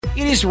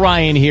It is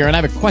Ryan here, and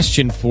I have a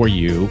question for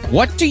you.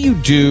 What do you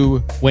do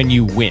when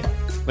you win?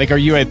 Like, are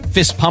you a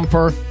fist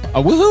pumper,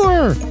 a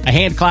woohooer, a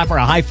hand clapper,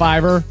 a high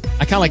fiver?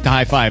 I kind of like the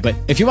high five, but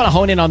if you want to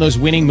hone in on those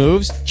winning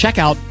moves, check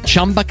out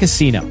Chumba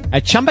Casino.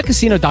 At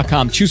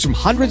ChumbaCasino.com, choose from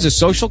hundreds of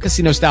social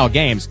casino-style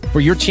games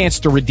for your chance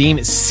to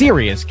redeem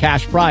serious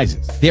cash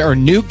prizes. There are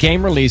new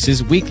game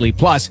releases weekly,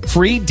 plus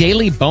free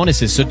daily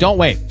bonuses. So don't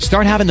wait.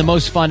 Start having the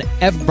most fun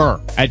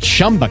ever at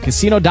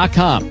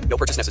ChumbaCasino.com. No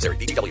purchase necessary.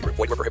 VGW. Void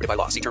where prohibited by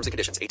law. See terms and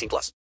conditions. 18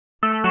 plus.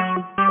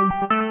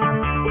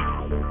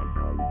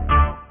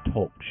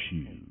 Talk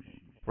shoes.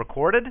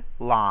 Recorded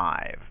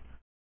live.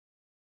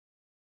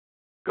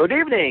 Good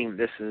evening.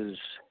 This is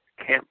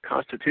Camp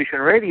Constitution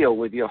Radio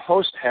with your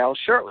host, Hal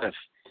Shurtleff.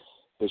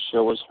 The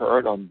show is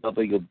heard on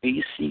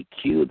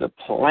WBCQ The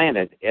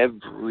Planet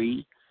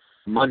every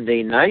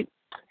Monday night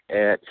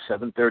at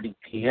 7:30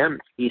 p.m.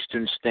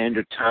 Eastern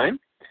Standard Time.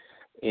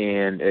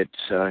 And it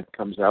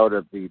comes out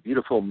of the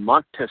beautiful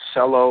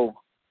Monticello,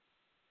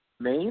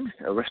 Maine,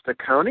 Aroostook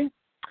County.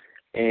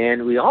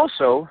 And we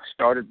also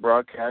started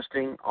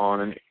broadcasting on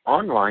an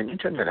online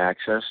internet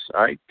access,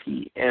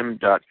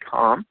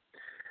 IPM.com.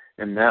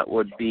 And that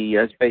would be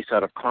based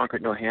out of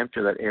Concord, New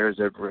Hampshire. That airs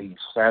every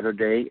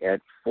Saturday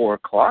at 4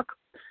 o'clock.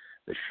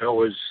 The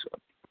show is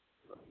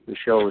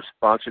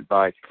sponsored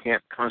by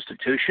Camp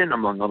Constitution,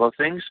 among other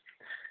things.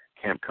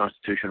 Camp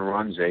Constitution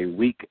runs a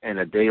week and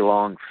a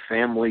day-long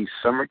family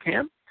summer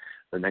camp.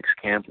 The next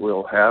camp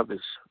we'll have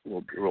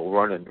we'll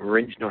run in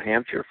Ringe, New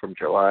Hampshire from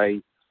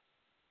July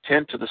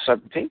 10th to the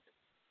 17th.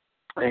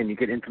 And you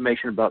get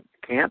information about the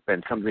camp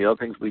and some of the other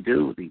things we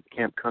do, the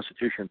Camp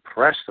Constitution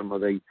Press, some of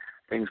the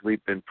things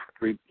we've been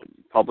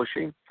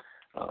publishing.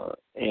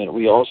 And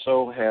we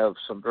also have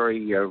some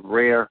very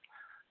rare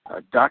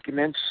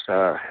documents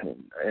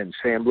in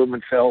Sam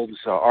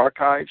Blumenfeld's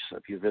archives.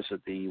 If you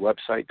visit the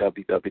website,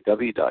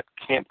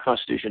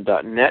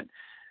 www.campconstitution.net,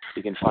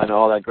 you can find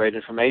all that great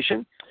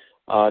information.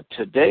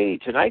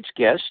 Tonight's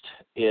guest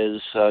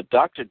is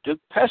Dr. Duke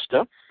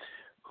Pesta,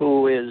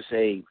 who is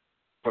a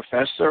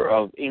professor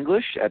of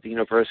English at the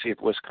University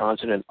of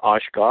Wisconsin in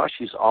Oshkosh.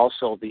 He's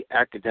also the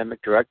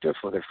academic director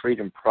for the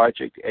Freedom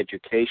Project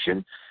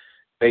Education,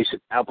 based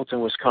at Appleton,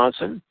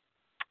 Wisconsin.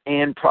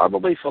 And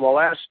probably for the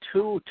last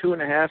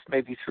 2.5,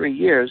 maybe 3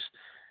 years,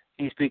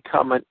 he's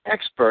become an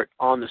expert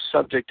on the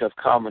subject of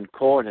Common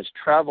Core and has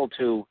traveled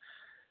to,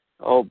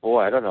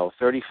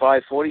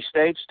 35, 40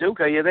 states.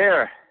 Duke, are you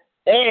there?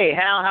 Hey,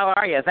 Hal, how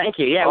are you? Thank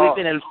you. Yeah, we've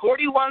been in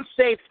 41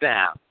 states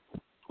now.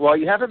 Well,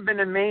 you haven't been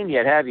in Maine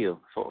yet, have you,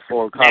 for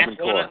Common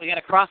Core? We got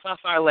to cross off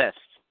our list.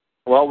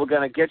 Well, we're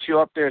going to get you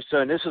up there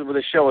soon. This is where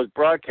the show is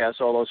broadcast,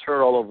 although it's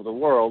heard all over the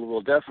world.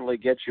 We'll definitely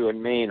get you in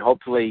Maine,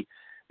 hopefully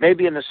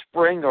maybe in the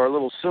spring or a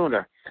little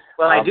sooner.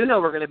 Well, I do know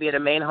we're going to be at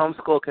a Maine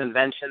homeschool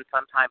convention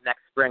sometime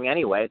next spring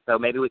anyway, so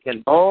maybe we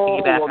can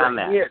piggyback on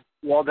that. Yeah.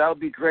 Well, that would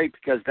be great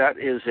because that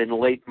is in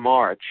late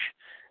March.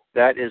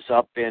 That is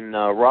up in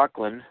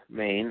Rockland,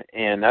 Maine,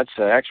 and that's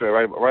actually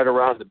right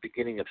around the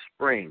beginning of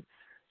spring.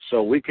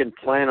 So we can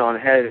plan on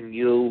having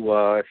you,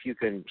 if you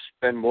can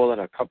spend more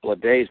than a couple of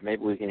days,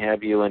 maybe we can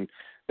have you in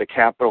the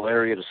capital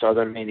area, the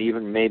southern Maine,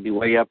 even maybe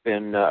way up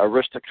in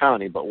Aroostook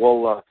County. But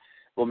we'll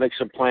make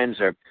some plans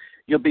there.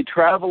 You'll be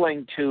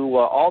traveling to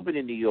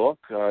Albany, New York.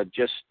 I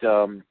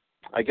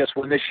guess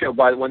when this show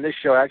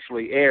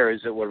actually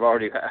airs, it would have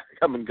already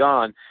come and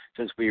gone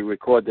since we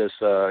record this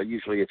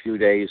usually a few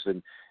days,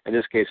 and in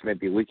this case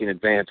maybe a week in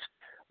advance.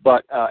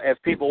 But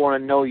if people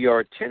want to know your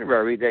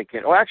itinerary, they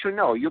can. Oh, actually,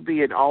 no. You'll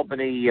be in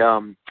Albany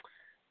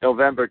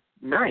November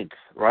 9th,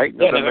 right?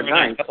 Yeah, November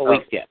 9th, a couple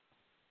weeks yet.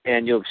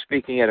 And you'll be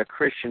speaking at a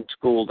Christian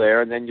school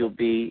there, and then you'll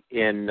be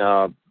in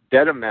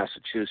Dedham,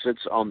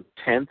 Massachusetts on the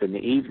 10th in the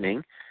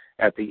evening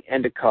at the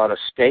Endicott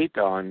Estate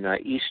on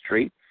East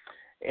Street.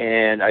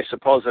 And I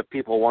suppose if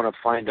people want to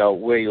find out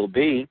where you'll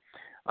be,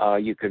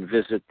 you can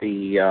visit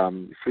the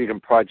Freedom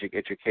Project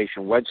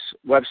Education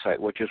website,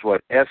 which is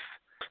what,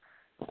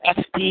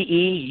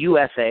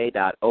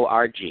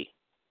 FPEUSA.org.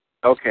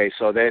 Okay,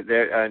 so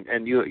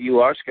and you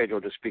are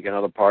scheduled to speak in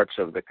other parts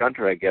of the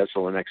country, I guess,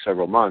 over the next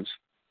several months.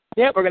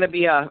 Yeah, we're going to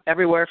be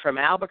everywhere from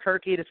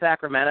Albuquerque to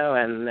Sacramento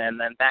and then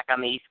back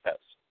on the East Coast.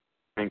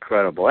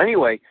 Incredible.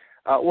 Anyway,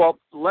 well,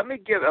 let me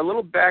give a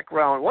little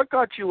background. What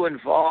got you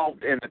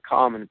involved in the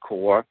Common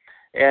Core,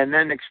 and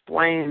then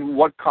explain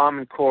what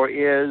Common Core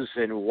is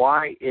and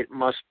why it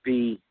must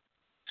be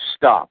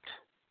stopped.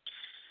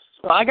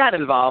 Well, I got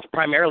involved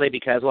primarily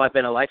because, I've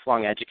been a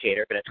lifelong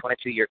educator, been a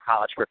 22-year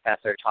college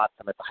professor, taught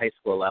them at the high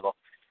school level,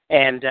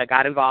 and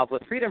got involved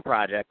with Freedom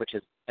Project, which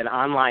is an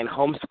online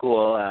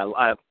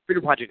homeschool.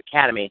 Freedom Project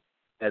Academy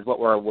is what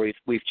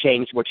we've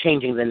changed. We're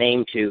changing the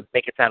name to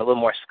make it sound a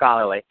little more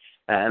scholarly.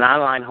 An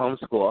online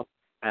homeschool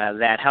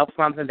that helps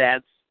moms and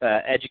dads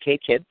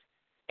educate kids.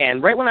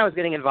 And right when I was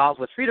getting involved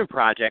with Freedom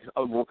Project,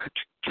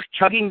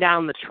 chugging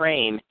down the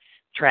train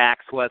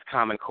tracks was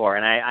Common Core,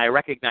 and I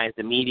recognized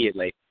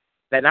immediately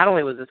that not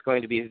only was this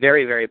going to be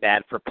very, very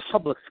bad for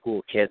public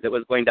school kids, it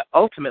was going to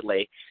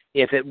ultimately,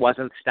 if it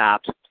wasn't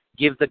stopped,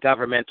 give the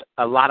government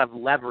a lot of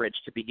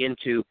leverage to begin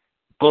to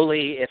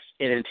bully,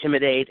 and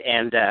intimidate,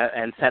 and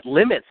set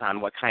limits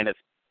on what kind of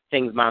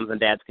things moms and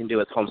dads can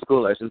do as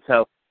homeschoolers. And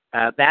so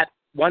that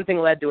one thing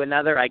led to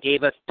another. I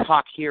gave a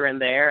talk here and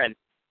there, and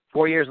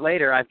 4 years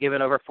later, I've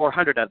given over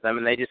 400 of them,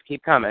 and they just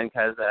keep coming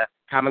because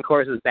Common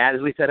Core is as bad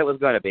as we said it was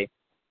going to be.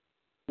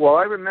 Well,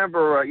 I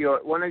remember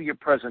one of your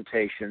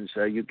presentations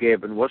you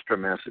gave in Worcester,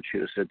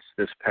 Massachusetts,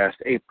 this past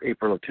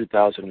April of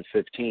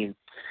 2015.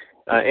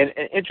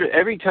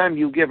 Every time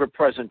you give a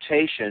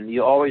presentation,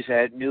 you always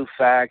add new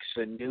facts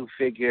and new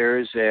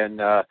figures and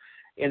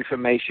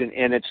information,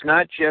 and it's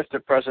not just a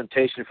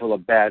presentation full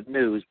of bad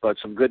news, but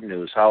some good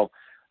news. How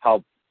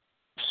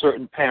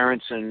certain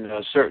parents in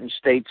certain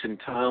states and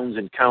towns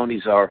and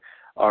counties are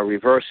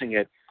reversing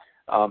it.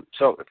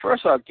 So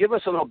first off, give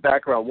us a little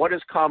background. What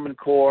is Common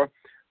Core?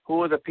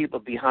 Who are the people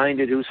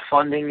behind it? Who's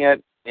funding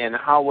it? And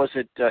how was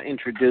it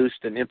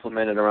introduced and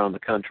implemented around the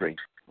country?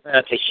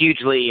 That's a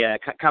hugely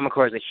Common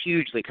Core is a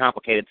hugely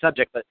complicated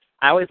subject, but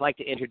I always like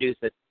to introduce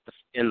it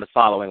in the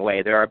following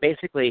way. There are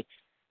basically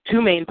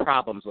two main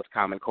problems with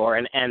Common Core,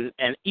 and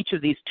each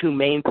of these two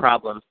main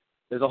problems,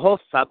 there's a whole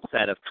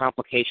subset of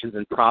complications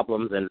and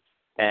problems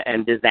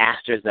and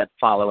disasters that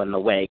follow in the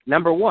wake.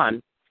 Number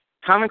one,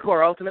 Common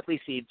Core ultimately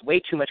cedes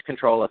way too much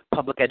control of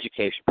public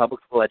education,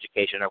 public school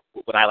education, or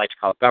what I like to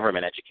call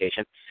government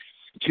education,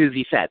 to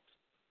the feds.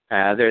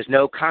 There's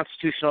no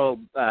constitutional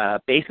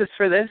basis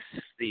for this.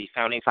 The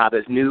Founding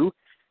Fathers knew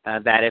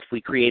that if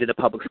we created a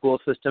public school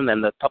system,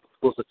 then the public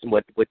school system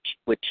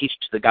would teach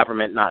to the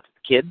government, not to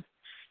the kids.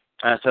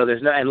 So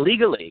there's no, and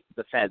legally,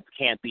 the feds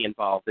can't be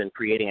involved in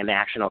creating a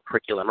national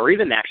curriculum or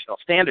even national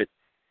standards.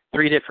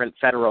 3 different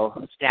federal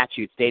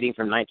statutes dating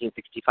from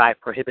 1965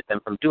 prohibit them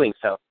from doing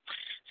so.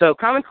 So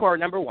Common Core,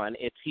 number one,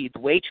 it cedes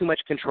way too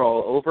much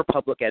control over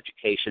public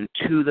education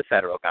to the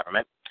federal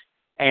government.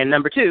 And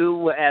number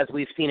two, as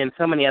we've seen in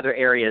so many other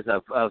areas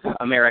of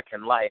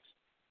American life,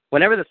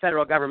 whenever the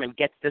federal government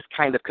gets this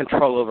kind of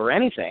control over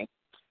anything,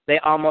 they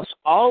almost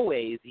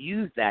always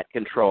use that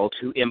control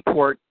to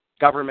import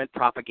government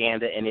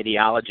propaganda and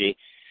ideology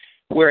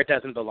where it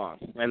doesn't belong.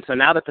 And so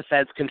now that the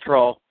feds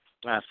control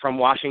from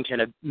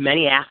Washington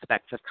many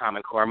aspects of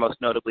Common Core, most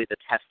notably the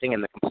testing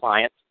and the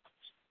compliance,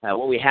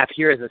 what we have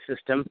here is a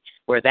system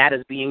where that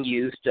is being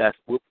used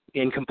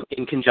in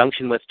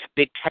conjunction with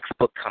big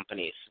textbook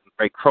companies,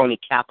 very crony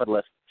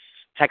capitalist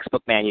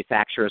textbook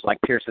manufacturers like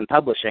Pearson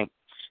Publishing.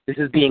 This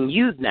is being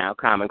used now,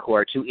 Common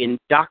Core, to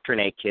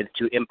indoctrinate kids,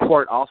 to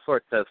import all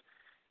sorts of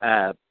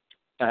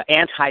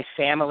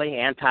anti-family,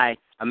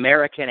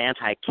 anti-American,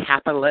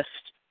 anti-capitalist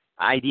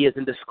ideas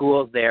into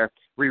schools. They're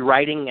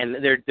rewriting and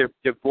they're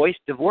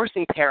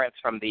divorcing parents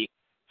from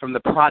the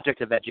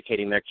project of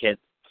educating their kids.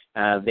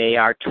 They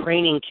are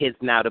training kids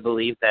now to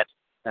believe that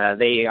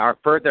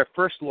their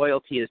first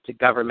loyalty is to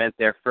government.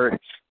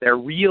 Their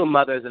real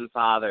mothers and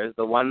fathers,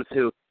 the ones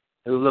who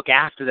look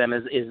after them,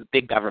 is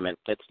big government.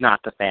 It's not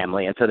the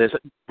family. And so there's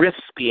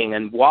rifts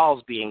and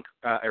walls being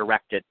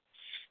erected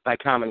by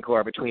Common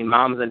Core between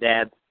moms and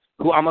dads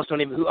who almost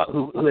don't even,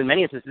 who in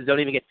many instances don't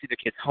even get to see their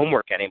kids'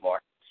 homework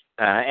anymore,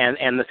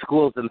 and the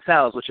schools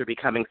themselves, which are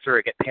becoming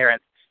surrogate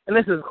parents. And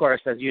this is, of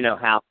course, as you know,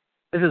 Hal,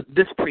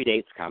 this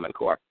predates Common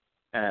Core.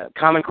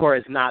 Common Core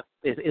is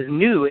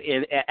new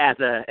as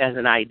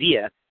an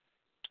idea,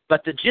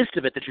 but the gist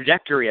of it, the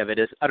trajectory of it,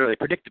 is utterly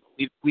predictable.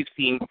 We've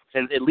seen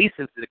at least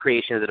since the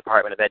creation of the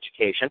Department of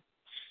Education,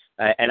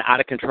 an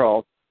out of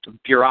control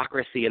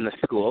bureaucracy in the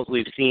schools.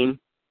 We've seen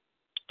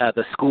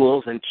the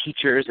schools and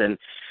teachers and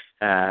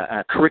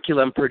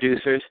curriculum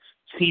producers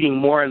ceding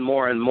more and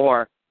more and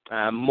more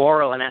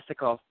moral and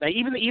ethical.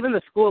 Even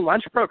the school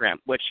lunch program,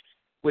 which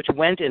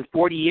went in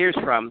 40 years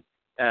from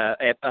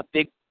a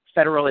big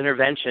federal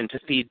intervention to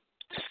feed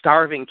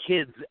starving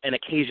kids an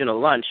occasional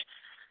lunch,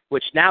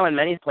 which now in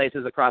many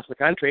places across the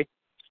country,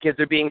 kids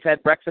are being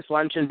fed breakfast,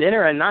 lunch, and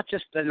dinner, and not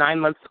just a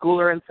 9-month school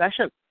or in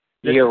session.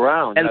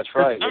 Year-round, that's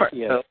right.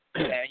 Yes.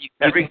 So, you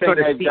can sort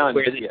of see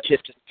where the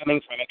shift is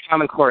coming from. And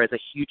Common Core is a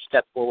huge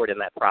step forward in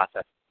that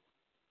process.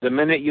 The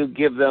minute you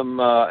give them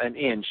an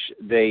inch,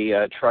 they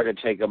try to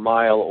take a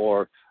mile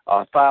or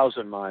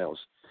 1,000 miles.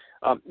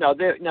 Now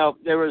there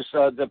is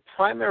the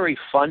primary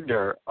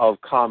funder of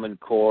Common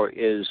Core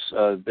is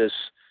this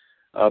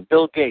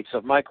Bill Gates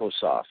of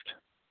Microsoft,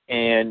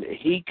 and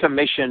he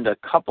commissioned a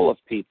couple of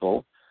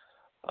people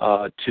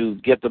to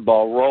get the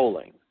ball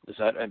rolling. Is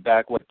that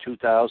back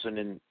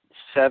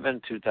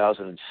 2007,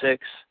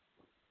 2006?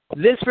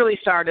 This really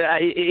started.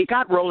 It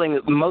got rolling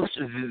most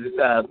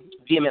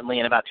vehemently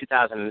in about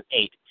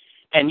 2008.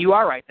 And you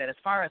are right that as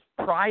far as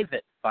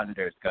private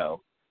funders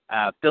go,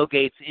 Bill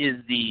Gates is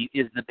the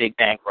big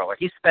bankroller.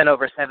 He spent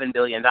over $7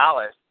 billion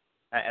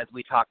as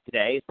we talk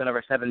today. He spent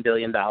over $7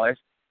 billion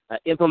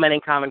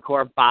implementing Common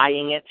Core,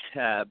 buying it,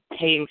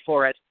 paying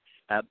for it,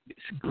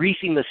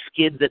 greasing the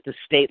skids at the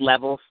state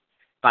levels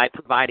by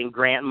providing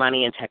grant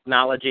money and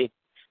technology.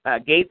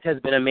 Gates has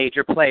been a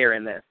major player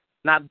in this.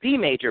 Not the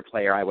major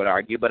player, I would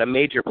argue, but a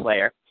major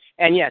player.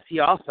 And yes, he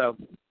also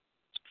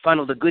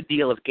funneled a good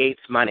deal of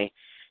Gates' money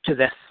to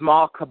this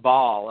small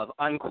cabal of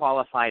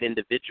unqualified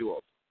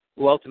individuals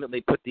who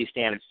ultimately put these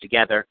standards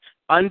together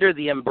under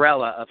the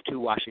umbrella of two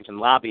Washington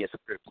lobbyist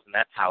groups, and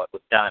that's how it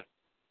was done.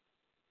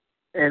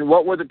 And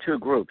what were the two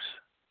groups?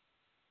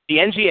 The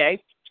NGA,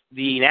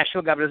 the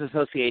National Governors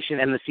Association,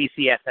 and the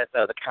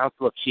CCSSO, the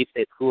Council of Chief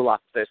State School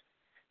Officers.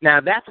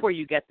 Now, that's where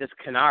you get this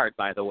canard,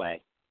 by the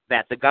way,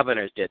 that the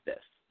governors did this,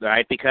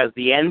 right? Because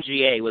the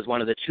NGA was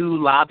one of the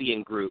two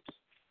lobbying groups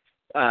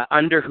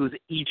under whose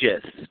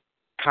aegis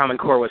Common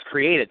Core was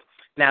created.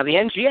 Now, the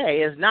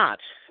NGA is not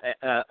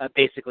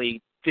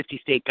basically 50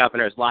 state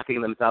governors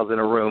locking themselves in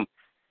a room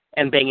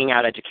and banging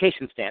out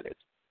education standards.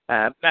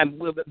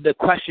 The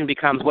question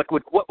becomes, what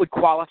would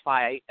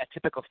qualify a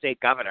typical state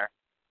governor?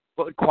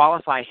 What would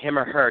qualify him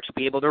or her to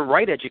be able to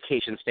write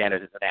education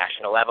standards at the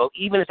national level,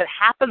 even if it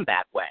happened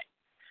that way?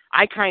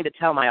 I kind of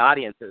tell my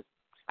audiences,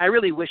 I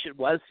really wish it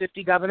was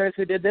 50 governors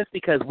who did this,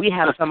 because we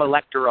have some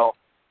electoral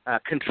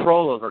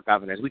control over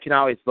governors. We can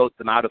always vote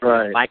them out of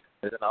the like.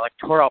 There's an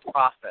electoral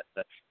process.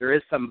 There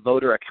is some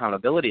voter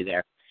accountability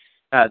there.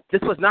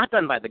 This was not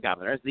done by the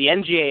governors. The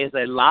NGA is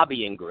a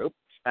lobbying group.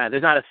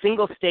 There's not a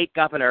single state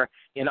governor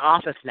in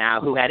office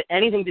now who had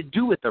anything to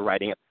do with the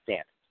writing of the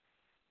standards.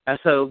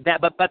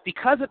 But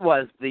because it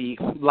was the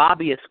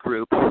lobbyist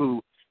group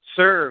who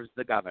serves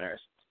the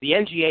governors, the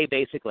NGA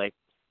basically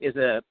is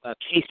a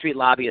K Street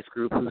lobbyist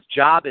group whose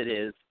job it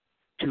is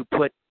to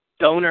put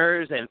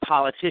donors and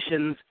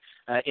politicians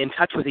in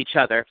touch with each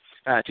other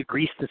to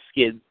grease the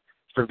skids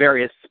for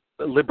various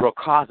liberal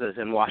causes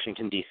in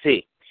Washington,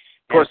 D.C.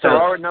 Of course, there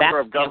are a number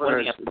of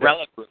governors. The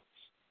umbrella groups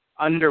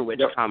under which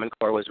Common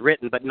Core was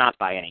written, but not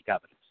by any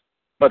governors.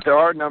 But there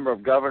are a number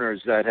of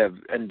governors that have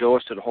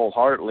endorsed it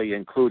wholeheartedly,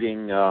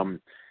 including John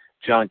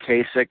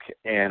Kasich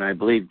and I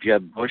believe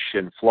Jeb Bush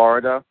in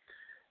Florida.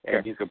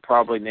 And you could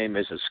probably name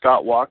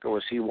Scott Walker.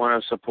 Was he one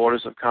of the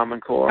supporters of Common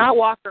Core? Scott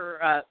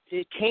Walker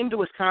came to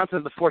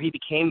Wisconsin before he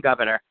became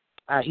governor.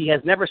 He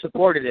has never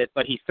supported it,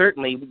 but he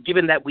certainly,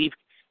 given that we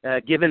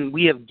have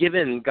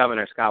given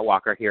Governor Scott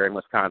Walker here in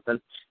Wisconsin,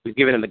 we've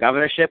given him the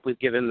governorship, we've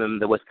given him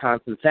the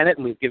Wisconsin Senate,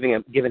 and we've given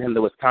him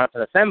the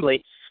Wisconsin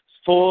Assembly,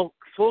 full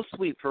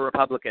sweep for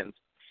Republicans.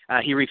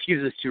 He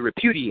refuses to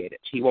repudiate it.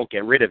 He won't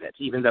get rid of it,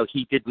 even though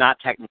he did not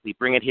technically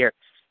bring it here.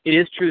 It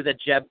is true that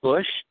Jeb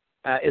Bush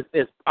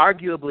is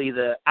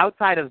arguably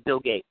outside of Bill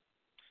Gates,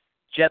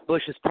 Jeb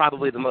Bush is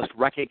probably the most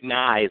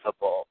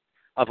recognizable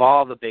of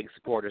all the big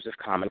supporters of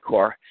Common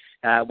Core.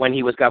 When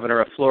he was governor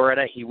of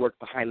Florida, he worked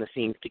behind the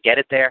scenes to get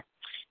it there.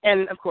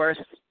 And, of course,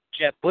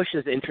 Jeb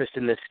Bush's interest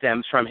in this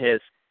stems from his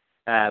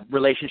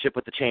relationship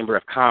with the Chamber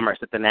of Commerce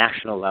at the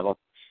national level.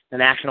 The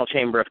National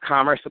Chamber of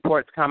Commerce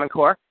supports Common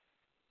Core,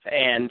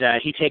 and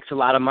he takes a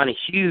lot of money.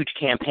 Huge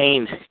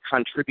campaign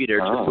contributor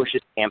to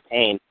Bush's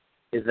campaign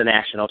is the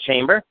National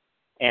Chamber.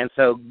 And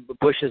so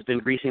Bush has been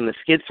greasing the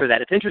skids for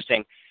that. It's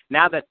interesting.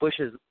 Now that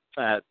Bush's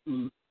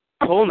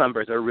poll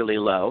numbers are really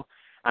low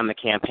on the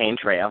campaign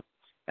trail,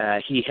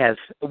 he has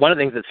one of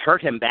the things that's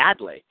hurt him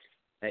badly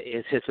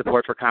is his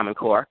support for Common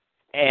Core.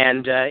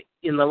 And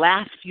in the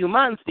last few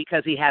months,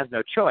 because he has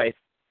no choice,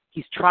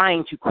 he's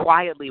trying to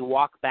quietly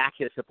walk back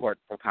his support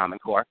for Common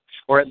Core,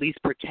 or at least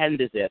pretend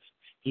as if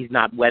he's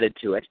not wedded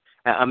to it.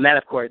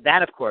 That,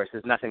 of course,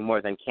 is nothing more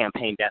than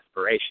campaign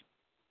desperation.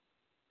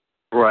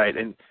 Right,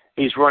 and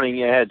he's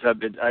running ads. I've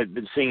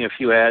been seeing a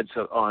few ads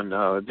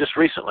on just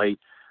recently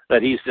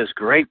that he's this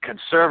great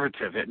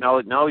conservative.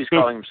 Now he's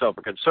calling himself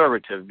a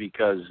conservative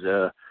because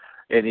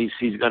and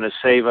he's going to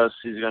save us.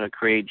 He's going to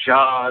create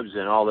jobs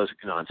and all this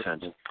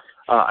nonsense.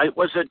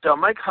 Was it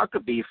Mike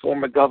Huckabee,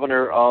 former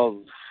governor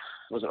of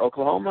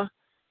Oklahoma?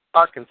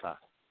 Arkansas.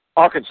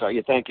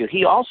 Yeah, thank you.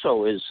 He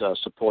also is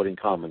supporting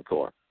Common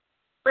Core.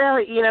 Well,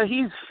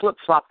 he's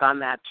flip-flopped on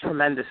that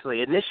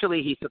tremendously.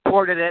 Initially, he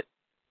supported it.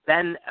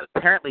 Then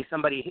apparently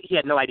he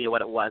had no idea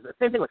what it was. The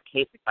same thing with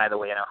Kasich, by the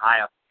way, in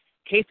Ohio.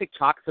 Kasich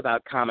talks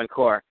about Common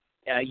Core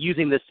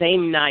using the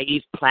same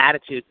naive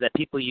platitudes that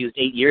people used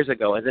 8 years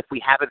ago, as if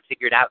we haven't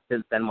figured out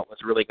since then what was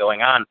really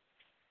going on.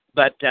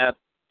 But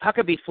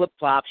Huckabee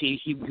flip-flopped. He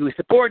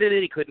supported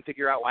it. He couldn't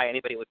figure out why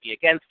anybody would be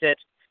against it.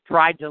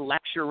 Tried to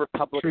lecture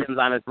Republicans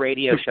on his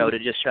radio show to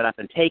just shut up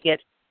and take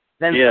it.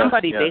 Then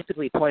somebody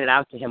basically pointed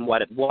out to him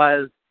what it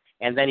was,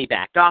 and then he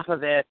backed off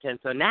of it. And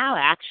so now,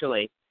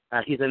 actually,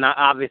 he's a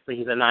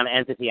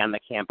non-entity on the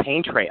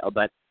campaign trail,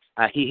 but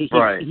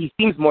he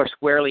seems more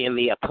squarely in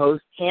the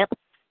opposed camp,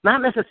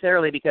 not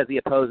necessarily because he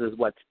opposes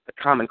what the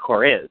Common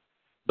Core is,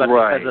 but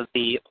because of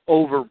the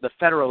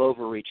federal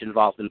overreach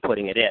involved in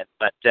putting it in.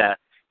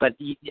 But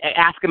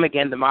ask him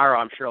again tomorrow.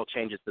 I'm sure he'll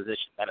change his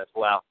position then as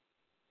well.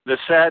 The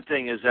sad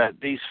thing is that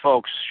these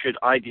folks should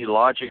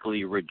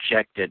ideologically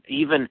reject it,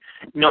 even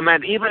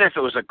if it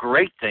was a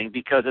great thing,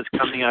 because it's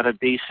coming out of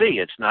D.C.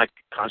 It's not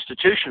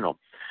constitutional.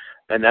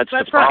 And that's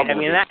the problem. Right.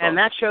 I mean,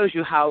 that shows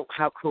you how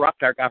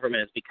corrupt our government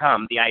has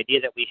become. The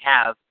idea that we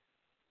have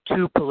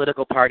two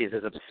political parties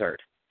is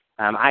absurd.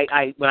 When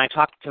I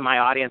talk to my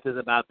audiences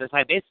about this,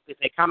 I basically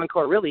say Common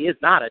Core really is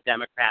not a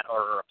Democrat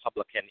or a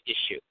Republican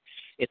issue.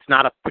 It's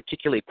not a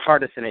particularly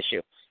partisan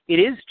issue. It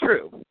is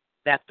true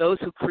that those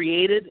who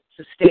created,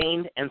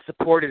 sustained, and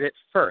supported it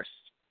first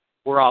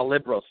were all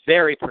liberals,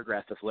 very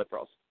progressive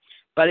liberals.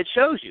 But it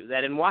shows you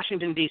that in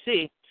Washington,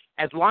 D.C.,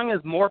 as long as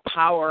more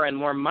power and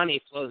more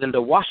money flows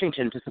into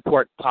Washington to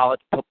support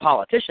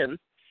politicians,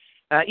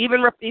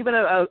 even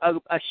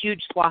a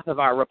huge swath of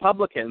our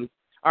Republicans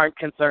aren't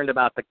concerned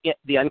about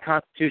the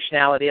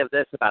unconstitutionality of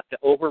this, about the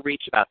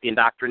overreach, about the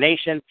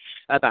indoctrination,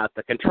 about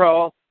the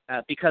control,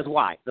 because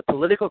why? The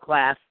political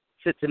class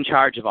sits in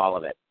charge of all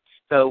of it.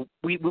 So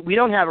we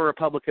don't have a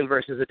Republican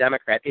versus a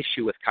Democrat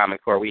issue with Common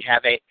Core. We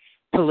have a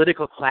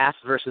political class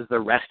versus the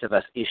rest of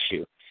us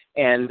issue.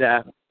 And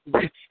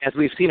as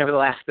we've seen over the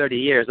last 30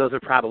 years, those are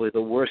probably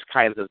the worst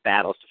kinds of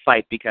battles to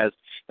fight because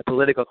the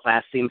political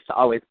class seems to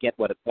always get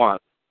what it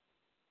wants.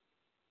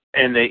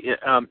 And they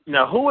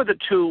now, who are the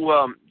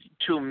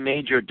two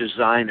major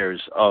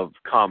designers of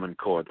Common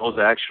Core? Those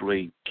that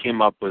actually came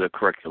up with a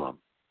curriculum.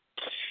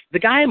 The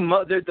guy,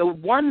 the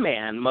one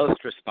man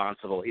most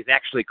responsible, he's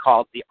actually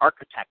called the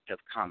architect of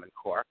Common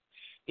Core,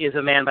 is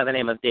a man by the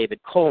name of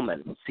David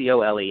Coleman,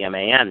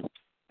 Coleman.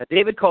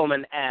 David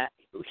Coleman,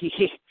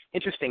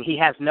 interesting, he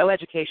has no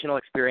educational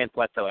experience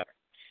whatsoever.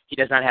 He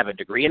does not have a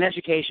degree in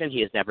education.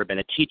 He has never been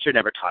a teacher,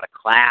 never taught a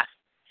class.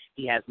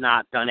 He has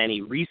not done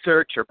any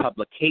research or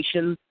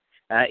publications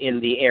in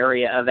the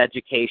area of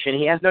education.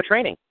 He has no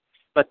training.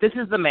 But this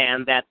is the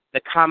man that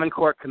the Common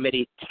Core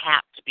Committee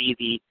tapped to be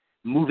the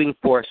moving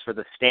force for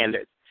the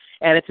standards.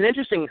 And it's an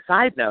interesting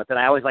side note that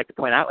I always like to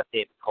point out with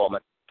David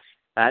Coleman.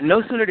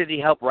 No sooner did he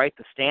help write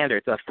the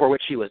standards for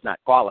which he was not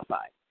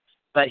qualified,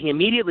 but he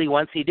immediately,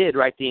 once he did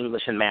write the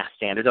English and math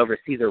standards,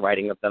 oversee the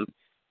writing of them,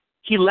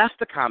 he left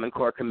the Common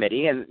Core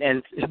Committee, and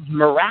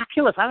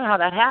miraculous, I don't know how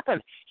that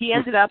happened, he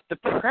ended up the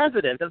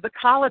president of the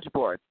College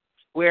Board,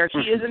 where he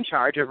is in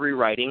charge of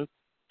rewriting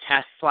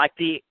tests like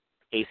the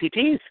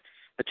ACTs,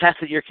 the tests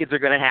that your kids are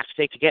going to have to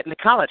take to get into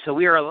college. So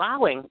we are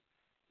allowing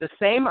the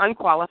same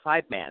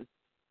unqualified man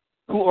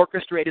who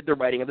orchestrated the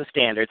writing of the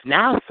standards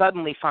now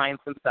suddenly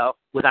finds himself,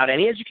 without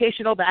any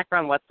educational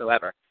background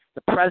whatsoever,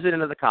 the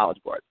president of the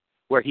College Board,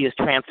 where he is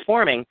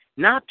transforming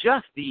not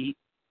just the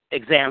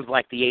exams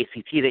like the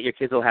ACT that your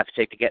kids will have to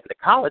take to get into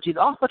college, he's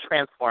also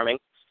transforming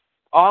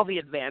all the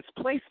advanced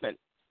placement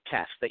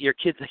tests that your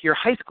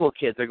high school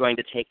kids are going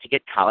to take to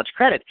get college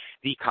credit.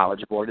 The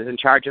College Board is in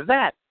charge of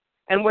that.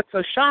 And what's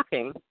so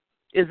shocking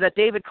is that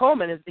David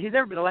Coleman, he's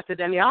never been elected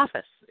to any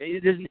office.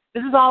 This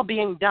is all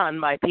being done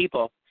by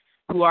people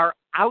who are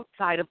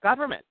outside of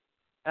government.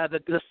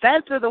 The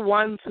feds are the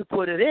ones who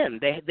put it in.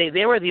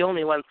 They were the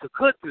only ones who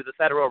could through the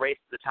federal Race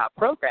to the Top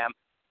program.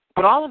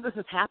 But all of this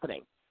is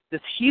happening.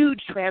 This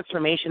huge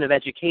transformation of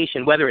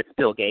education, whether it's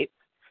Bill Gates,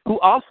 who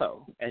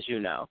also, as you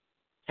know,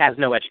 has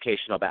no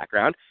educational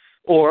background,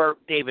 or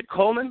David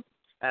Coleman.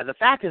 The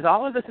fact is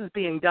all of this is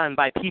being done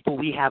by people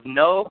we have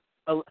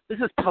this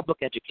is public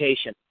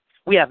education.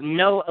 We have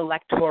no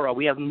electoral,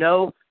 we have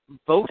no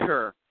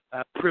voter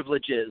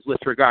privileges with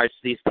regards to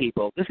these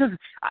people. This is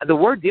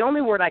the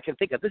only word I can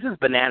think of. This is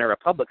Banana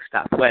Republic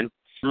stuff when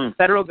the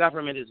federal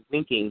government is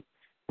winking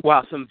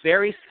while some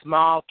very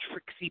small,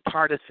 tricksy,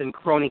 partisan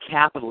crony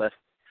capitalists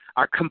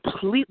are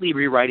completely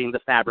rewriting the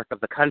fabric of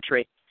the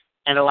country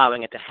and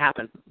allowing it to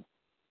happen.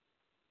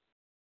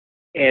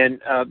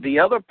 And the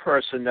other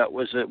person that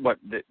was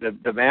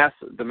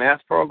the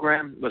math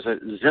program, was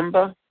it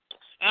Zimba?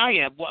 Oh,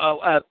 yeah.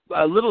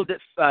 A little bit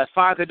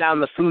farther down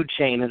the food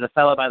chain is a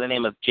fellow by the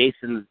name of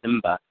Jason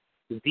Zimba,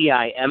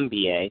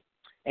 Zimba.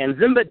 And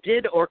Zimba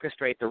did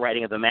orchestrate the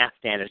writing of the math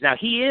standards. Now,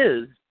 he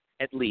is,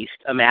 at least,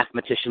 a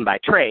mathematician by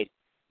trade,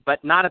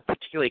 but not a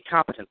particularly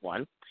competent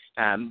one.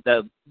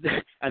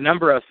 A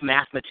number of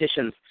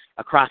mathematicians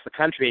across the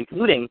country,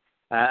 including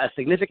a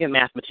significant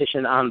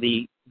mathematician on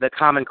the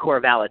Common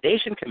Core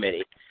Validation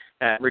Committee,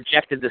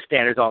 rejected the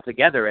standards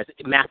altogether as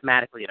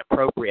mathematically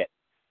inappropriate.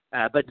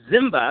 But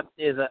Zimba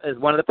is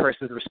one of the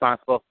persons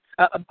responsible,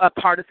 a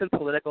partisan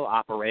political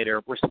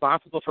operator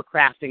responsible for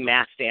crafting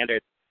math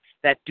standards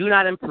that do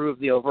not improve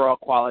the overall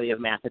quality of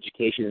math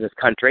education in this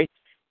country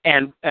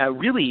and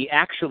really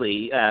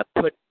actually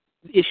put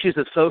issues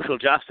of social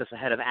justice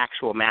ahead of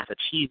actual math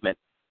achievement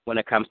when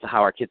it comes to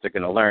how our kids are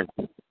going to learn.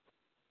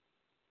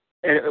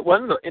 And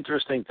one of the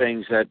interesting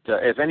things that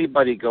if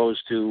anybody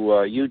goes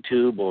to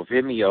YouTube or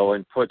Vimeo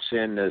and puts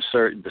in the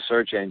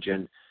search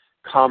engine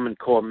Common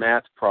Core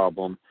math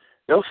problem,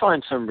 they'll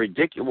find some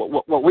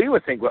ridiculous, what we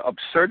would think were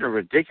absurd and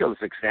ridiculous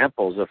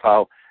examples of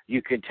how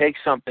you can take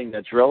something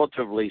that's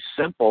relatively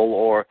simple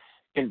or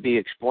can be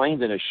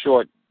explained in a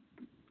short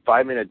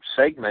 5-minute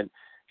segment.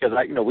 Because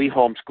we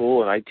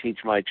homeschool and I teach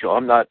my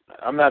children.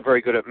 I'm not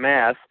very good at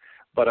math,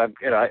 but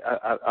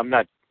I'm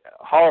not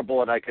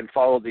horrible and I can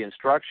follow the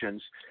instructions.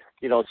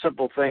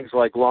 Simple things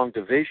like long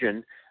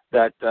division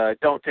that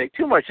don't take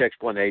too much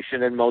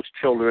explanation, and most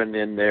children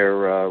in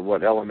their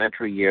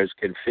elementary years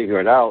can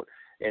figure it out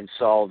and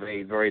solve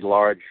a very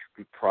large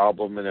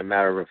problem in a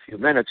matter of a few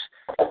minutes.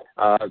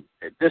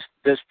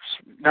 This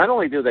not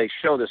only do they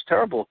show this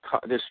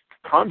this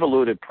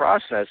convoluted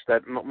process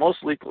that most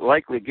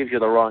likely gives you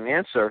the wrong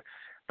answer,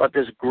 but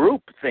this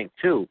group think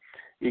too.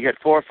 You get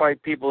 4 or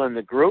 5 people in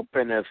the group,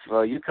 and if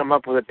you come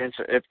up with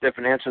a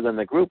different answer than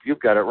the group, you've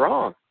got it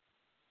wrong.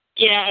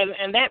 Yeah,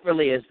 and that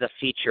really is the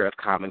feature of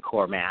Common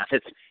Core math.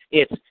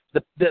 It's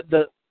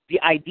the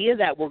idea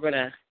that we're going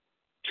to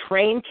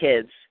train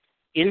kids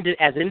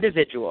as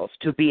individuals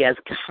to be as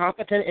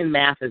competent in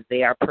math as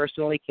they are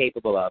personally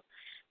capable of.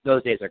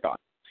 Those days are gone.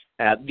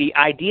 The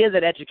idea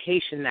that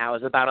education now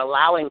is about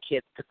allowing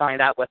kids to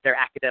find out what their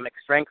academic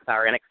strengths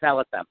are and excel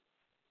at them.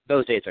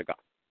 Those days are gone.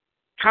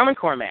 Common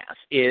Core math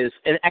is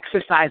an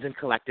exercise in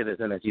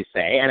collectivism, as you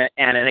say, and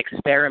an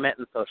experiment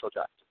in social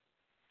justice.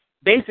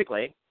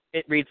 Basically,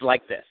 it reads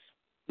like this.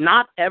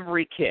 Not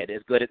every kid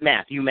is good at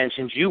math. You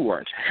mentioned you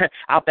weren't.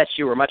 I'll bet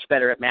you were much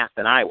better at math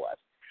than I was.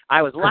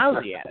 I was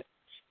lousy at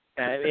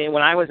it.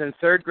 When I was in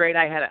third grade,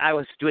 I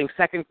was doing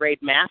second grade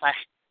math.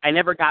 I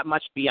never got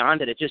much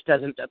beyond it. It just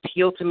doesn't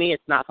appeal to me.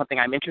 It's not something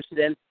I'm interested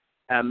in.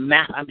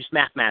 I'm just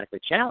mathematically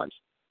challenged.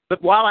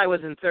 But while I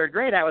was in third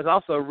grade, I was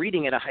also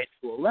reading at a high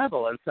school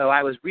level, and so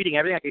I was reading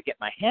everything I could get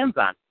my hands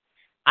on.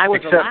 I was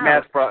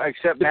allowed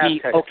to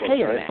be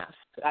okay in math.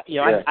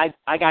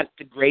 I got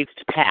the grades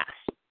to pass.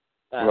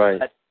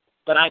 Right.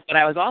 But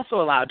I was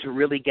also allowed to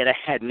really get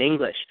ahead in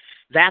English.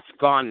 That's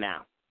gone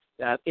now.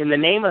 In the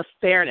name of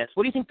fairness,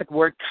 what do you think the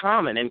word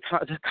common and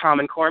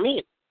Common Core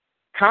means?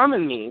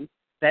 Common means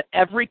that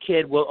every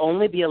kid will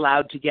only be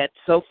allowed to get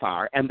so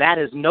far, and that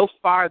is no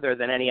farther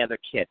than any other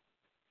kid.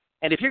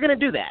 And if you're going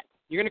to do that,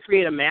 you're going to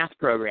create a math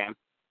program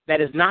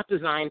that is not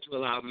designed to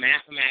allow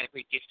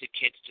mathematically gifted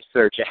kids to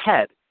surge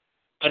ahead,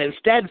 but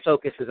instead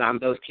focuses on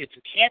those kids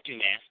who can't do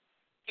math.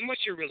 And what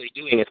you're really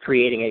doing is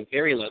creating a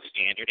very low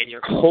standard, and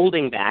you're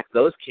holding back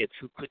those kids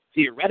who could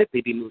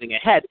theoretically be moving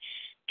ahead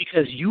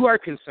because you are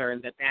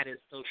concerned that that is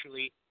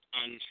socially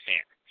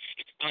unfair.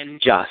 It's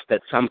unjust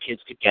that some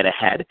kids could get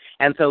ahead,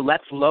 and so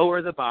let's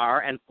lower the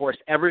bar and force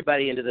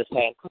everybody into the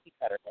same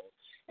cookie-cutter thing.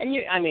 And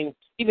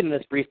even in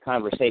this brief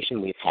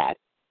conversation we've had,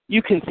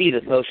 you can see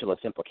the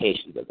socialist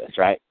implications of this,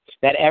 right?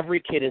 That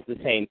every kid is the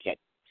same kid.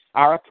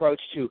 Our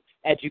approach to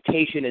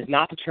education is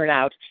not to turn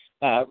out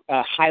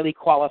highly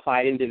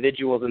qualified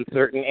individuals in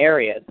certain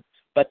areas,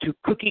 but to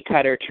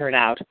cookie-cutter turn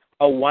out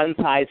a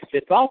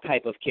one-size-fits-all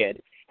type of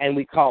kid, and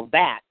we call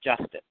that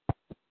justice.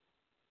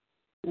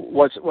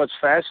 What's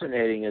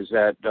fascinating is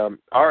that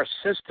our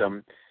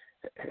system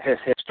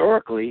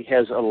historically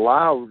has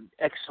allowed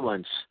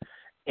excellence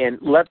and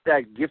let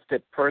that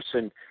gifted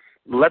person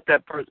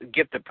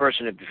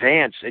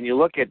advance. And you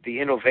look at the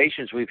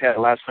innovations we've had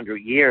the last 100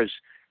 years,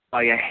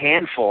 by a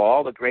handful,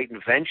 all the great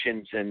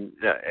inventions and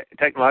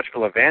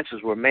technological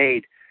advances were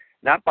made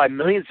not by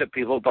millions of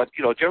people, but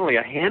generally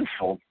a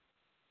handful.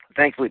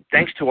 Thankfully,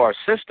 thanks to our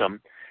system,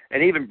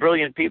 and even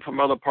brilliant people from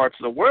other parts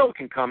of the world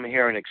can come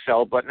here and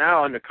excel. But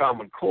now under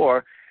Common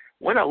Core,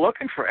 we're not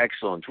looking for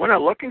excellence. We're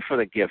not looking for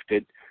the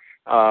gifted,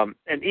 and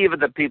even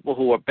the people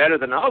who are better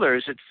than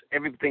others.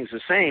 Everything's the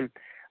same.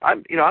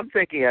 I'm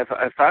thinking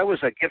if I was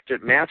a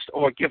gifted math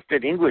or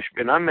gifted English,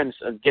 and I'm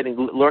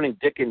learning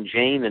Dick and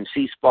Jane and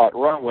See Spot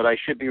Run, when I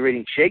should be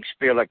reading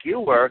Shakespeare like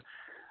you were,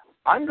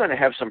 I'm going to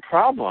have some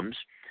problems.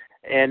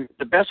 And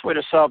the best way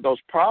to solve those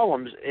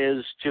problems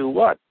is to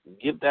what?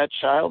 Give that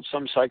child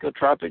some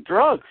psychotropic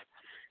drug.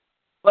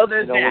 Well,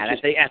 there's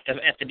that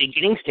at the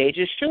beginning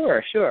stages.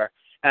 Sure.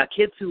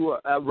 Kids who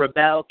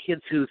rebel,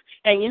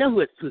 and you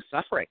know who's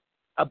suffering?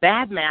 A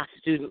bad math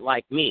student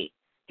like me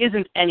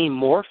isn't any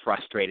more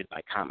frustrated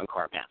by Common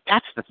Core math.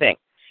 That's the thing.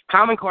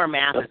 Common Core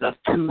math is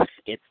obtuse.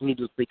 It's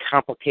needlessly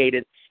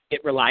complicated.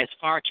 It relies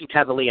far too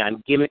heavily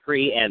on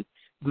gimmickry and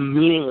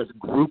meaningless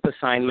group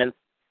assignments.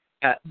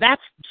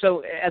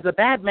 So as a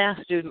bad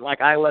math student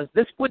like I was,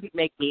 this wouldn't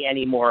make me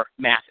any more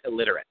math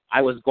illiterate.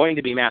 I was going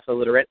to be math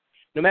illiterate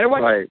no matter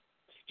what. Right.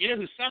 You know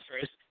who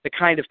suffers the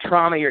kind of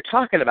trauma you're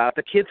talking about?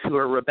 The kids who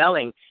are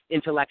rebelling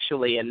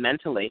intellectually and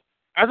mentally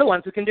are the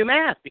ones who can do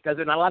math because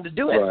they're not allowed to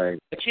do it. Right.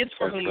 The kids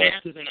for whom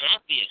math is an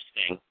obvious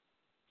thing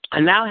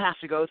and now have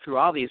to go through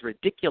all these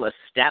ridiculous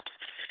steps,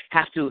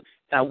 have to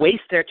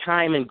waste their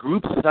time in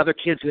groups with other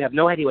kids who have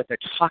no idea what they're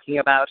talking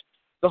about.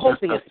 The whole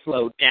thing is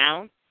slowed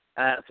down.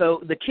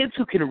 So the kids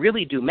who can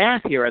really do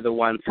math here are the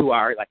ones who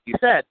are, like you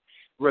said,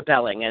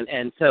 rebelling.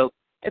 And so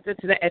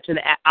it's an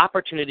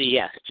opportunity,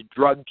 yes, to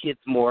drug kids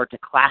more, to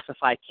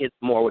classify kids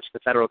more, which the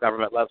federal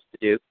government loves to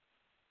do.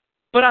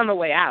 But on the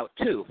way out,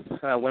 too,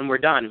 when we're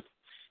done,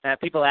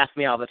 people ask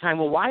me all the time,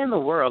 well, why in the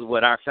world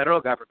would our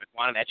federal government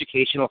want an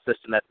educational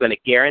system that's going to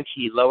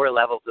guarantee lower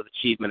levels of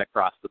achievement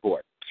across the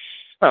board?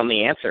 Well, and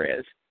the answer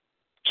is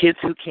kids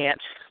who can't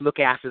look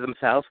after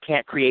themselves,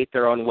 can't create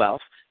their own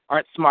wealth,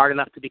 aren't smart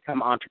enough to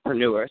become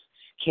entrepreneurs,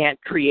 can't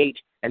create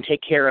and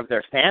take care of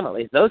their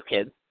families, those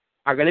kids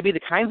are going to be the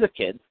kinds of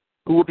kids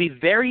who will be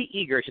very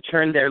eager to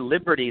turn their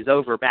liberties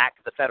over back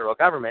to the federal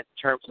government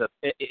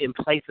in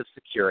place of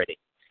security.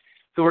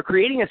 So we're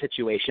creating a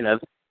situation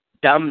of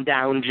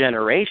dumbed-down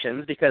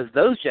generations because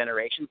those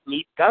generations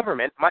need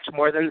government much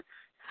more than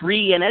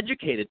free and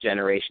educated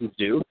generations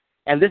do.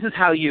 And this is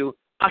how you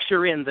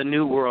usher in the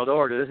New World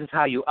Order. This is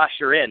how you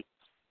usher in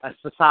a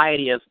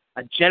society of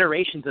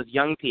generations of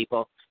young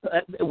people.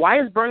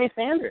 Why is Bernie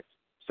Sanders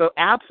so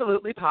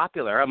absolutely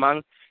popular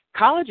among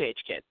college-age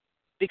kids?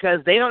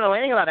 because they don't know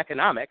anything about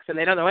economics and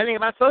they don't know anything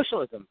about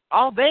socialism.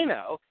 All they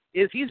know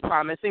is he's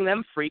promising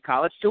them free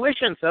college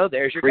tuition. So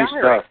there's your guy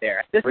right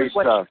there. This is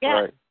what you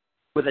get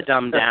with a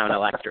dumbed-down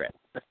electorate.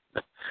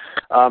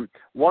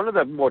 One of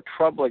the more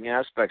troubling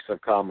aspects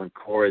of Common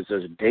Core is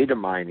this data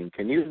mining.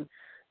 Can you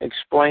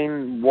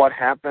explain what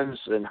happens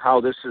and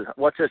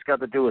what's this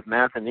got to do with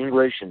math and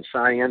English and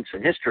science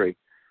and history?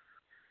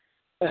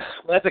 Well,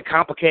 that's a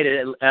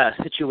complicated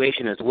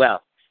situation as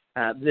well.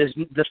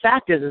 The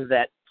fact is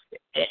that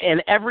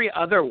in every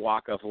other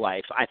walk of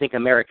life, I think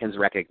Americans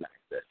recognize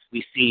this.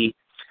 We see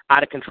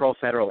out-of-control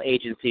federal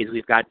agencies.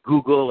 We've got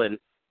Google and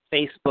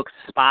Facebook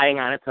spying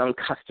on its own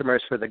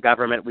customers for the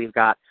government. We've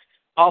got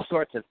all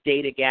sorts of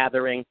data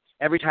gathering.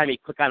 Every time you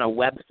click on a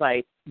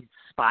website,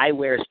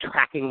 spyware is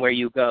tracking where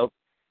you go.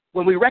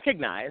 When we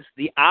recognize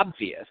the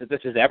obvious, that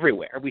this is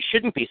everywhere, we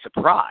shouldn't be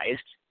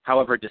surprised,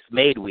 however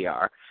dismayed we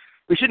are,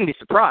 we shouldn't be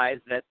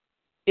surprised that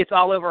it's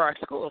all over our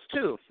schools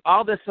too.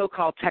 All this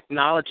so-called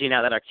technology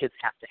now that our kids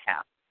have to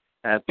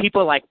have.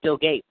 People like Bill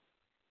Gates,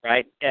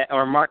 right,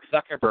 or Mark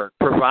Zuckerberg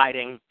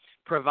providing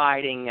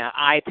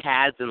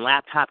iPads and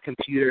laptop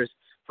computers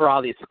for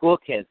all these school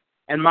kids.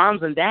 And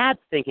moms and dads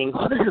thinking,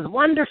 oh, this is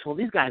wonderful.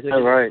 These guys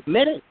are just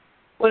committed.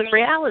 But in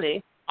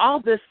reality,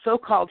 all this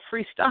so-called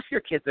free stuff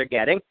your kids are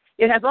getting,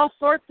 it has all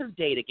sorts of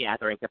data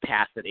gathering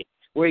capacity,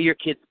 where your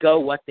kids go,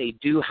 what they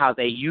do, how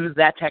they use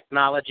that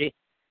technology.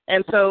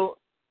 And so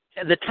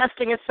the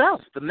testing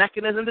itself, the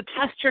mechanism to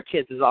test your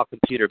kids is all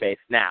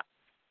computer-based now.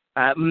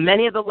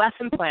 Many of the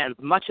lesson plans,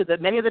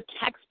 many of the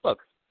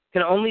textbooks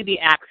can only be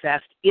accessed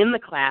in the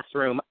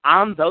classroom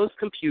on those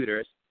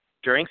computers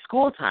during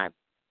school time.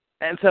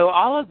 And so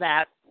all of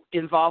that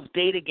involves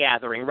data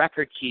gathering,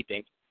 record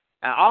keeping.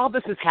 All of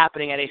this is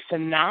happening at a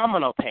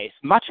phenomenal pace,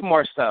 much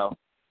more so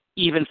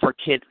even for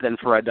kids than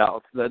for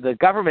adults. The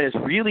government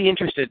is really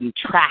interested in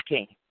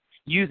tracking,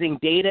 using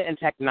data and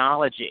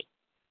technology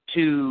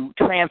to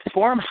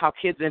transform how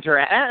kids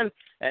interact. And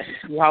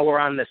while we're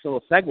on this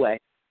little segue,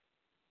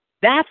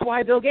 that's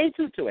why Bill Gates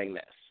is doing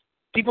this.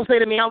 People say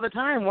to me all the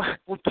time, well,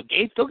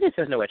 Bill Gates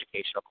has no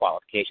educational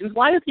qualifications.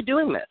 Why is he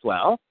doing this?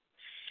 Well,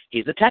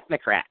 he's a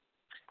technocrat.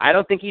 I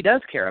don't think he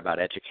does care about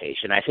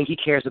education. I think he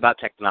cares about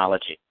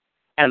technology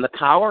and the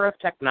power of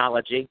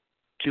technology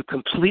to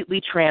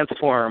completely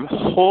transform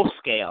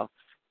whole-scale,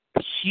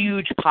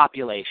 huge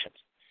populations.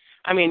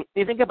 I mean,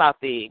 you think about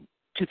the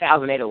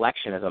 2008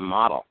 election as a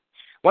model.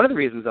 One of the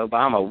reasons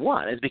Obama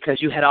won is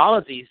because you had all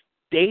of these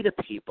data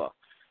people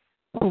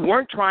who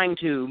weren't trying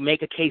to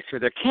make a case for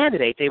their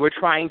candidate. They were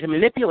trying to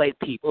manipulate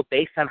people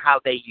based on how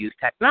they use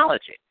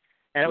technology.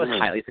 And it was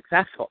highly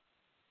successful.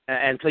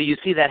 And so you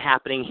see that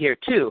happening here,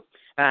 too.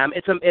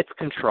 It's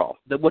control.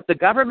 What the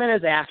government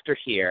is after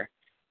here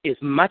is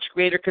much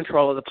greater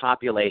control of the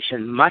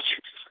population, much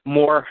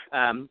more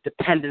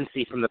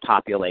dependency from the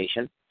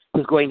population,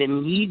 who's going to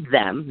need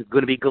them, who's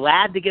going to be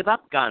glad to give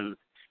up guns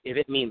if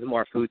it means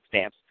more food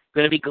stamps,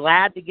 going to be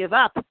glad to give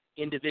up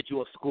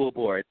individual school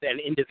boards and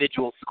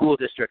individual school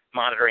districts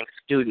monitoring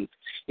students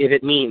if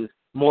it means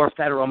more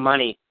federal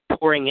money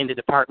pouring into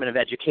Department of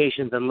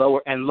Education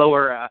and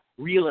lower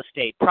real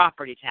estate,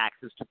 property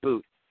taxes to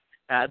boot.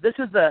 This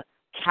is the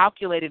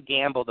calculated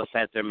gamble the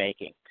feds are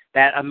making,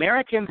 that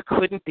Americans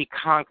couldn't be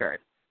conquered,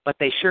 but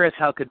they sure as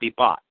hell could be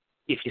bought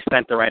if you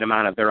spent the right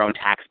amount of their own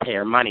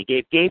taxpayer money,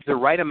 gave the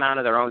right amount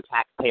of their own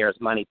taxpayers'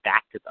 money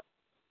back to them.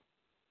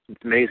 It's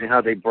amazing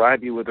how they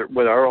bribe you with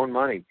our own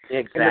money.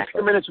 Exactly. In the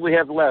few minutes we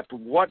have left,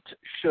 what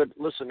should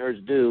listeners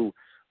do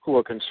who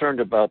are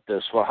concerned about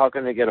this? Well, how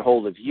can they get a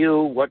hold of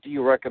you? What do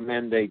you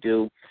recommend they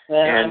do?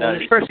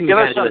 First thing give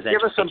us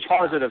some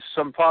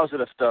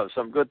positive stuff,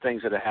 some good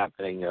things that are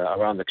happening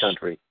around the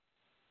country.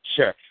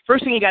 Sure.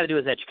 First thing you got to do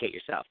is educate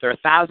yourself. There are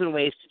 1,000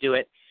 ways to do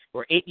it.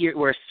 We're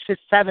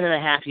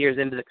 7.5 years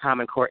into the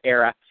Common Core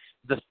era.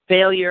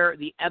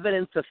 The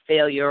evidence of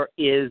failure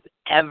is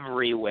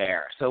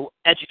everywhere. So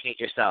educate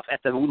yourself.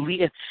 At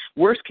the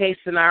worst case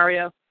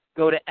scenario,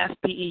 go to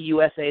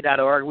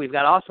fpeusa.org. We've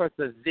got all sorts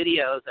of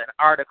videos and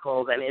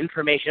articles and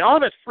information. All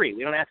of it's free.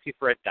 We don't ask you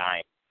for a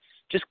dime.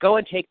 Just go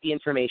and take the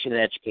information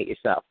and educate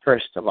yourself,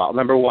 first of all,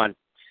 number one.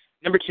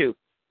 Number two,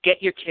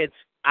 get your kids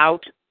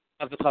out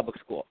of the public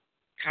school.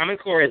 Common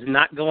Core is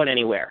not going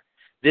anywhere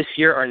this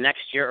year or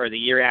next year or the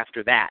year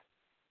after that.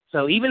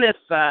 So even if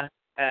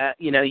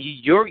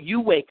you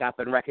wake up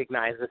and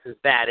recognize this is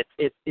bad,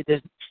 it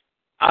is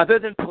other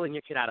than pulling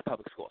your kid out of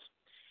public schools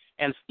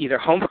and either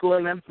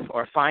homeschooling them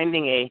or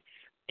finding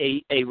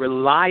a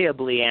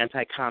reliably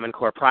anti-Common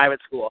Core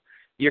private school,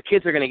 your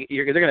kids are going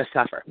to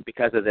suffer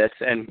because of this.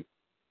 And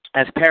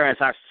as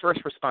parents, our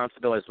first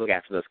responsibility is to look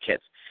after those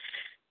kids.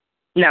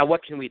 Now,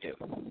 what can we do?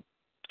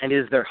 And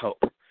is there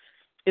hope?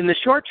 In the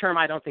short term,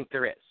 I don't think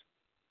there is.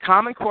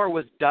 Common Core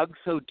was dug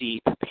so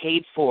deep,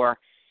 paid for,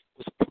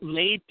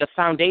 the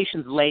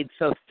foundations laid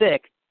so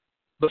thick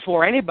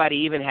before anybody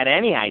even had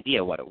any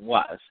idea what it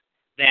was,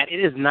 that it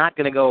is not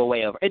going to go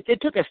away over. It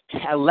took us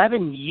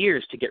 11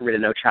 years to get rid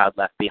of No Child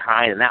Left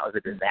Behind, and that was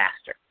a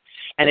disaster.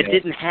 And it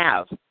didn't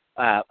have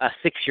a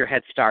 6-year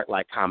head start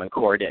like Common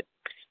Core did.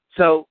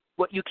 So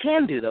What you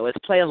can do, though, is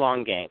play a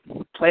long game.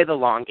 Play the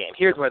long game.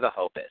 Here's where the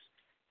hope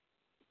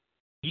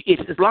is.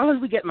 As long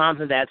as we get moms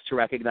and dads to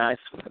recognize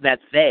that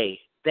they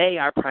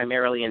are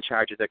primarily in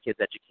charge of their kids'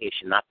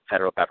 education, not the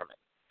federal government.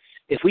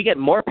 If we get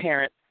more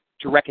parents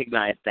to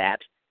recognize that,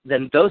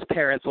 then those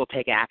parents will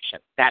take action.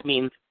 That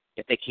means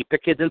if they keep their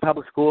kids in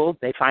public school,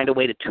 they find a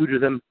way to tutor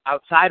them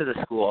outside of the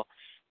school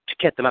to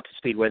get them up to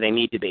speed where they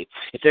need to be.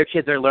 If their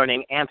kids are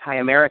learning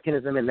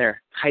anti-Americanism in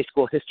their high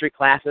school history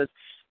classes,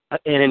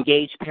 an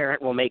engaged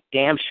parent will make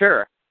damn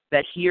sure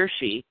that he or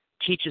she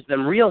teaches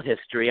them real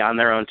history on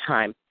their own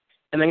time.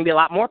 And there can be a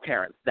lot more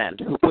parents then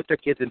who put their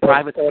kids in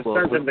private schools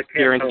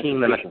guaranteeing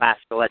them a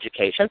classical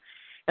education.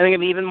 And there can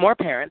be even more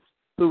parents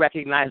who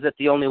recognize that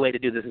the only way to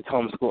do this is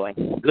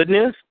homeschooling. Good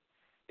news,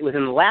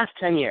 within the last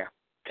 10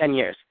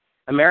 years,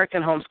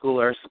 American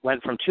homeschoolers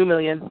went from 2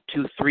 million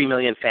to 3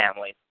 million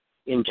families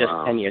in just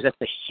 10 years.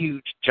 That's a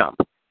huge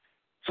jump.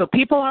 So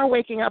people are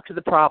waking up to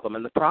the problem,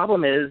 and the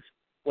problem is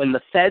when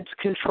the feds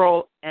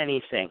control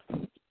anything,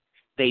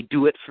 they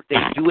do it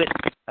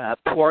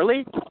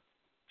poorly,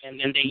 and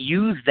then they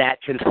use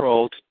that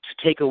control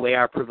to take away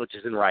our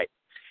privileges and rights.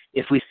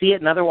 If we see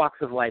it in other walks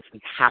of life, we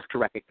have to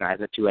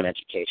recognize it through an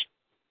education.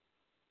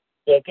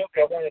 Well, Duke,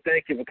 I want to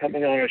thank you for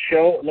coming on our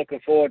show. Looking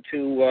forward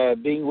to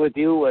being with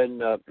you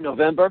in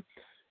November.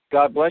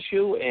 God bless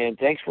you, and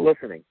thanks for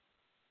listening.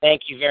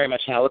 Thank you very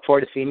much, Hal. I look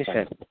forward to seeing you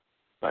soon.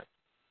 Bye.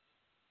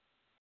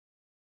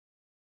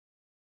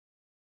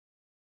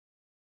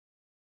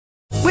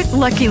 With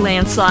Lucky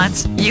Land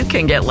Slots, you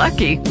can get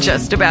lucky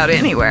just about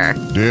anywhere.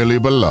 Dearly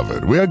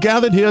beloved, we are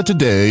gathered here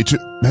today to...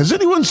 Has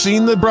anyone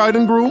seen the bride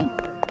and groom?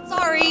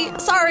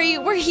 Sorry,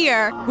 we're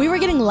here. We were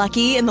getting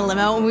lucky in the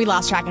limo and we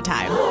lost track of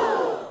time.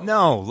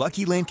 No,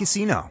 Lucky Land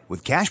Casino,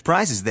 with cash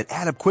prizes that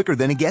add up quicker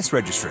than a guest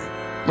registry.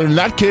 In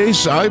that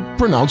case, I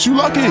pronounce you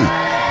lucky.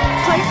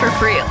 Play for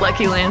free at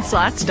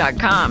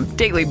LuckyLandSlots.com.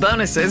 Daily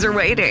bonuses are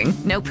waiting.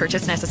 No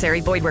purchase necessary.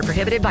 Void where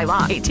prohibited by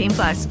law.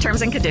 18+.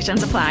 Terms and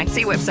conditions apply.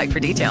 See website for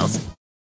details.